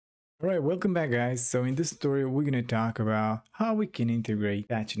Alright, welcome back guys. So in this tutorial, we're going to talk about how we can integrate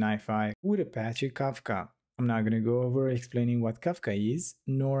Apache NiFi with Apache Kafka. I'm not going to go over explaining what Kafka is,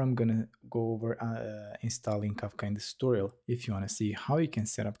 nor I'm going to go over installing Kafka in this tutorial. If you want to see how you can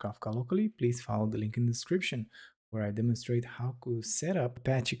set up Kafka locally, please follow the link in the description where I demonstrate how to set up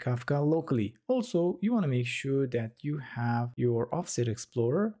Apache Kafka locally. Also, you want to make sure that you have your Offset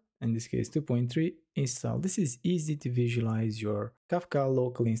Explorer, in this case 2.3, installed. This is easy to visualize your Kafka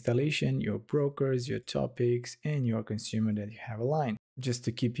local installation, your brokers, your topics, and your consumer that you have aligned, just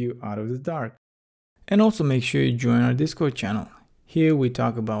to keep you out of the dark. And also make sure you join our Discord channel. Here we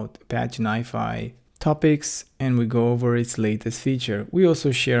talk about Apache NiFi topics and we go over its latest feature. We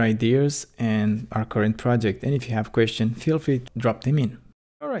also share ideas and our current project. And if you have questions, feel free to drop them in.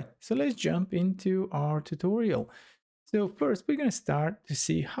 All right, so let's jump into our tutorial. So first, we're going to start to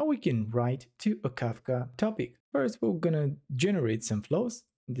see how we can write to a Kafka topic. First, we're going to generate some flows.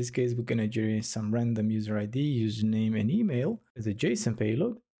 In this case, we're going to generate some random user ID, username, and email as a JSON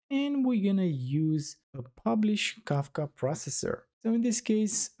payload. And we're going to use a publish Kafka processor. So in this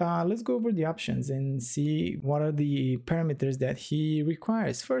case, let's go over the options and see what are the parameters that he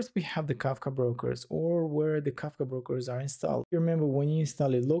requires. First, we have the Kafka brokers, or where the Kafka brokers are installed. You remember, when you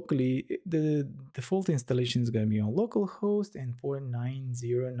install it locally, the default installation is going to be on localhost and port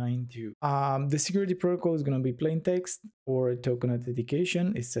 9092. The security protocol is going to be plain text or token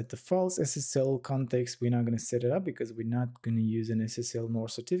authentication. It's set to false. SSL context, we're not going to set it up because we're not going to use an SSL nor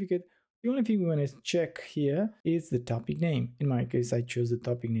certificate. The only thing we want to check here is the topic name. In my case, I chose the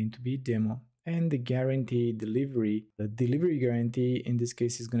topic name to be demo. And the guarantee delivery, the delivery guarantee in this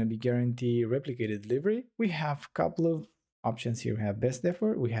case is going to be guarantee replicated delivery. We have a couple of options here. We have best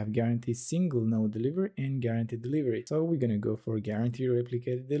effort, we have guarantee single node delivery, and guaranteed delivery. So we're going to go for guarantee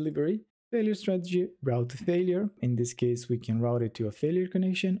replicated delivery. Failure strategy, route to failure. In this case, we can route it to a failure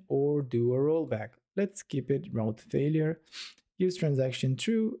connection or do a rollback. Let's keep it route to failure. Use transaction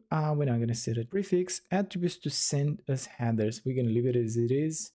true. We're not going to set a prefix. Attributes to send us headers. We're going to leave it as it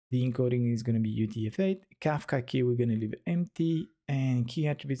is. The encoding is going to be UTF-8. Kafka key, we're going to leave it empty. And key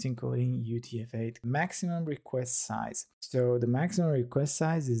attributes encoding UTF-8. Maximum request size. So the maximum request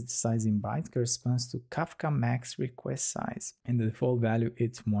size is the size in bytes, corresponds to Kafka max request size. And the default value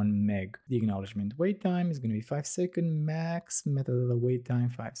is 1 meg. The acknowledgement wait time is going to be 5 seconds. Max metadata wait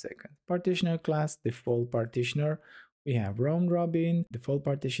time 5 seconds. Partitioner class, default partitioner. We have round robin, default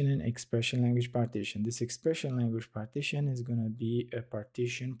partition, and expression language partition. This expression language partition is going to be a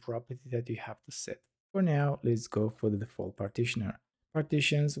partition property that you have to set. For now, let's go for the default partitioner.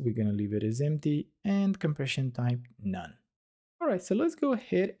 Partitions, we're going to leave it as empty, and compression type, none. All right, so let's go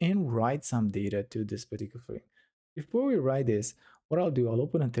ahead and write some data to this particular thing. Before we write this, what I'll do, I'll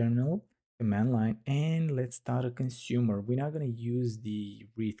open a terminal, command line, and let's start a consumer. We're not going to use the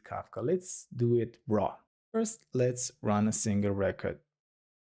read Kafka. Let's do it raw. First, let's run a single record.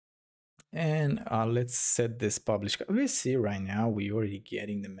 And let's set this publish. We see right now we're already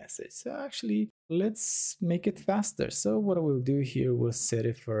getting the message. So actually, let's make it faster. So what we'll do here, we'll set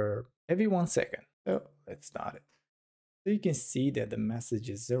it for every 1 second. So let's start it. So you can see that the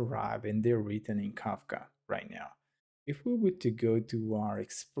messages arrive and they're written in Kafka right now. If we were to go to our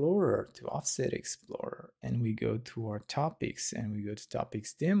Explorer, to Offset Explorer, and we go to our topics and we go to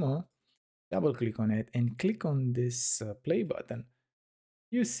topics demo, double click on it and click on this play button,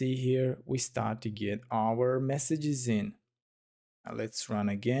 you see here we start to get our messages in. Now let's run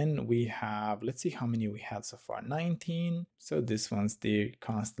again. We have, let's see how many we had so far, 19. So this one's there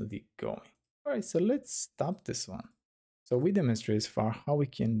constantly going. All right, so let's stop this one. So we demonstrated so far how we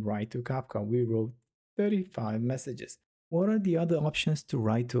can write to Kafka. We wrote 35 messages. What are the other options to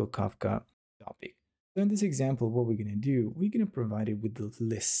write to a Kafka topic? So in this example, what we're going to do, we're going to provide it with the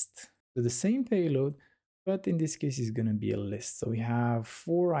list. So the same payload, but in this case, it's going to be a list. So we have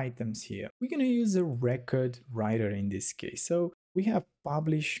 4 items here. We're going to use a record writer in this case. So we have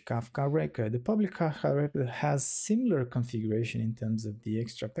publish Kafka record. The publish Kafka record has similar configuration in terms of the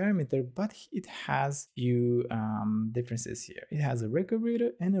extra parameter, but it has few differences here. It has a record reader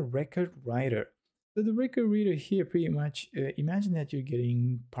and a record writer. So the record reader here pretty much, imagine that you're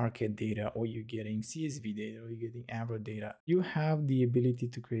getting Parquet data, or you're getting CSV data, or you're getting Avro data. You have the ability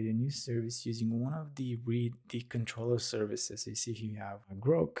to create a new service using one of the read the controller services. So you see here you have a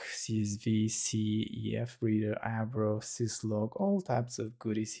Grok, CSV, CEF reader, Avro, syslog, all types of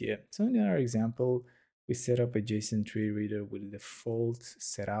goodies here. So in our example, we set up a JSON tree reader with the default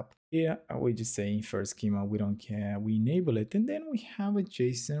setup. Here, we just say infer schema, we don't care, we enable it, and then we have a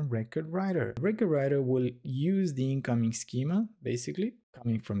JSON record writer. The record writer will use the incoming schema, basically,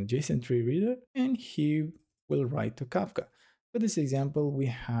 coming from the JSON tree reader, and he will write to Kafka. For this example, we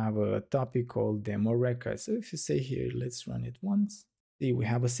have a topic called demo record. So if you say here, let's run it once. See, we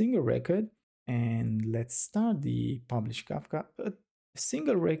have a single record, and let's start the publish Kafka. A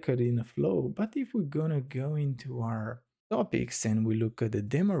single record in a flow. But if we're gonna go into our topics and we look at the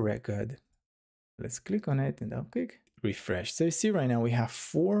demo record, let's click on it and double click, refresh. So you see right now we have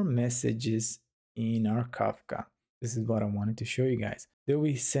 4 messages in our Kafka. This is what I wanted to show you guys. Though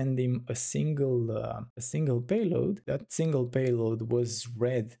we send him a single payload, that single payload was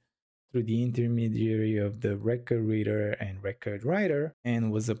read through the intermediary of the record reader and record writer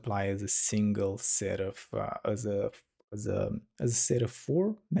and was applied as a single set of as a set of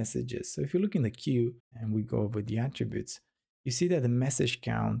 4 messages. So if you look in the queue and we go over the attributes, you see that the message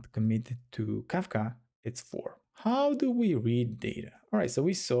count committed to Kafka, it's 4. How do we read data? All right, so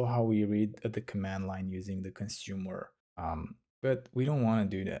we saw how we read at the command line using the consumer, but we don't want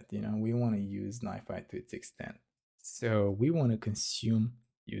to do that. We want to use NiFi to its extent. So we want to consume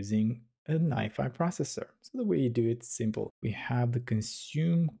using a NiFi processor. So the way you do it is simple. We have the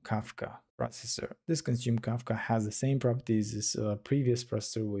consume Kafka processor. This consume Kafka has the same properties as a previous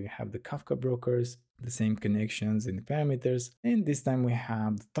processor. We have the Kafka brokers, the same connections and parameters. And this time we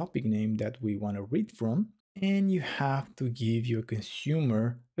have the topic name that we want to read from. And you have to give your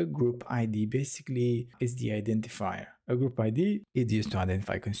consumer a group ID. Basically, it's the identifier. A group ID is used to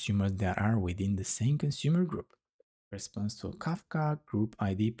identify consumers that are within the same consumer group. Responds to a Kafka group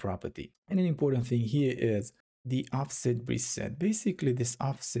ID property. And an important thing here is the offset reset. Basically, this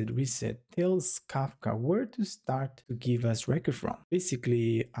offset reset tells Kafka where to start to give us record from.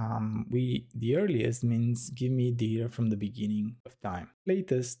 Basically, the earliest means give me data from the beginning of time.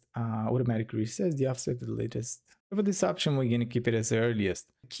 Latest automatically resets the offset to the latest. For this option, we're going to keep it as the earliest.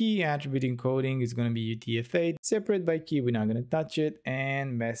 Key attribute encoding is going to be UTF-8. Separate by key, we're not going to touch it.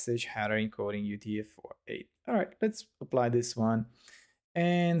 And message header encoding UTF-8. All right, let's apply this one.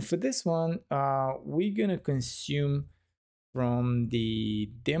 And for this one, we're going to consume from the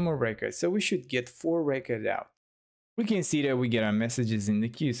demo record. So we should get 4 records out. We can see that we get our messages in the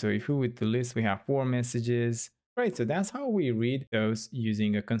queue. So if we with the list, we have 4 messages. Right, so that's how we read those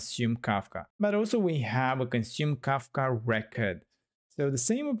using a consume Kafka. But also we have a consume Kafka record. So the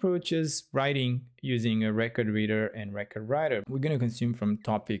same approach as writing using a record reader and record writer. We're going to consume from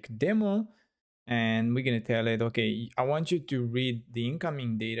topic demo. And we're going to tell it, okay, I want you to read the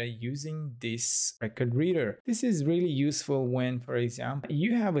incoming data using this record reader. This is really useful when, for example,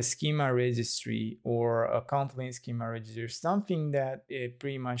 you have a schema registry or a Confluent schema registry, something that it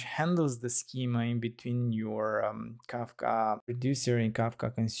pretty much handles the schema in between your Kafka producer and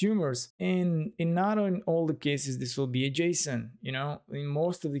Kafka consumers. And in not in all the cases, this will be a JSON. In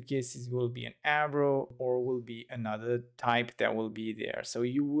most of the cases, it will be an arrow or will be another type that will be there. So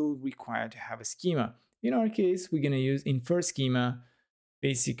you will require to have a schema. In our case, we're going to use infer schema.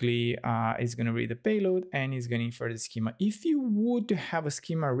 Basically, it's going to read the payload and it's going to infer the schema. If you would have a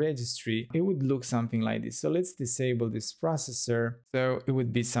schema registry, it would look something like this. So let's disable this processor. So it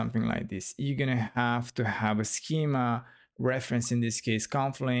would be something like this. You're going to have a schema reference, in this case,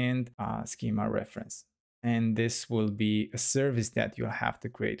 Confluent schema reference. And this will be a service that you'll have to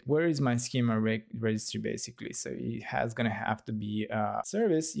create. Where is my schema registry basically? So it has gonna have to be a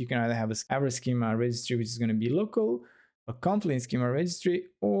service. You can either have a schema registry, which is gonna be local, a Confluent schema registry,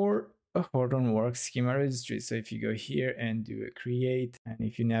 or a Hortonworks schema registry. So if you go here and do a create, and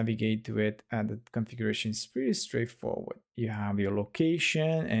if you navigate to it, the configuration is pretty straightforward. You have your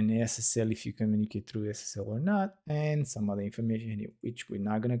location and SSL if you communicate through SSL or not, and some other information here, which we're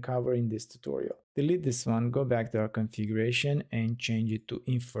not going to cover in this tutorial. Delete this one, go back to our configuration and change it to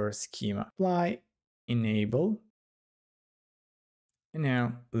infer schema. Apply, enable. And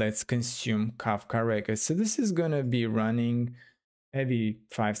now let's consume Kafka records. So this is going to be running maybe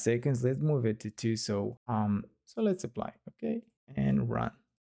 5 seconds. Let's move it to 2. So let's apply, okay, and run.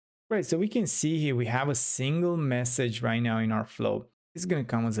 Right, so we can see here we have a single message right now in our flow. It's going to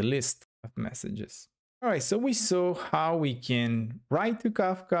come as a list of messages. All right, so we saw how we can write to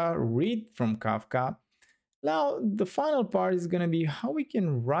Kafka, read from Kafka. Now the final part is going to be how we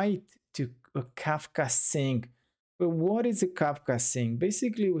can write to a Kafka sync. But what is a Kafka sync?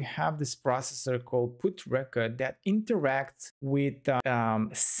 Basically, we have this processor called put record that interacts with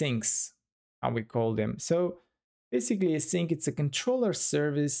syncs, how we call them. So basically, a sync, it's a controller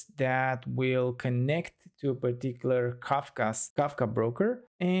service that will connect to a particular Kafka broker,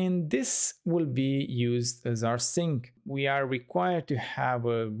 and this will be used as our sync. We are required to have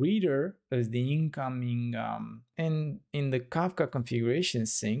a reader as the incoming, and in the Kafka configuration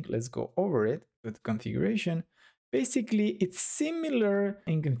sync, let's go over it with configuration. Basically, it's similar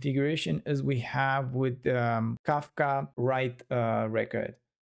in configuration as we have with Kafka write record.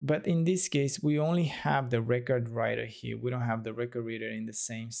 But in this case, we only have the record writer here. We don't have the record reader in the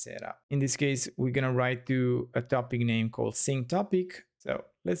same setup. In this case, we're gonna write to a topic name called sync topic. So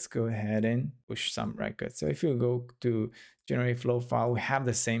let's go ahead and push some records. So if you go to generate flow file, we have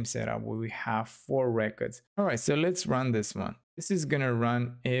the same setup where we have 4 records. All right, so let's run this one. This is gonna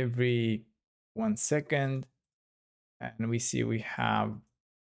run every 1 second. And we see we have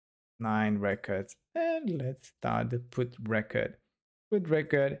 9 records. And let's start the put record. Put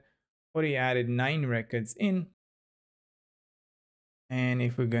record, already added 9 records in. And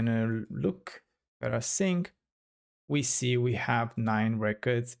if we're gonna look at our sync, we see we have 9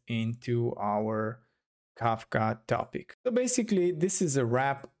 records into our Kafka topic. So basically, this is a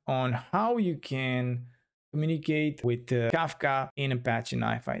wrap on how you can communicate with Kafka in Apache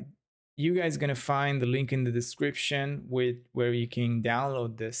NiFi. You guys are gonna find the link in the description with where you can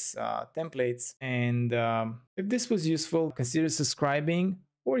download this templates. And if this was useful, consider subscribing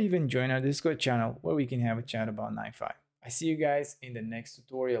or even join our Discord channel where we can have a chat about NiFi. I see you guys in the next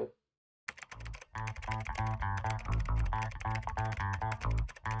tutorial.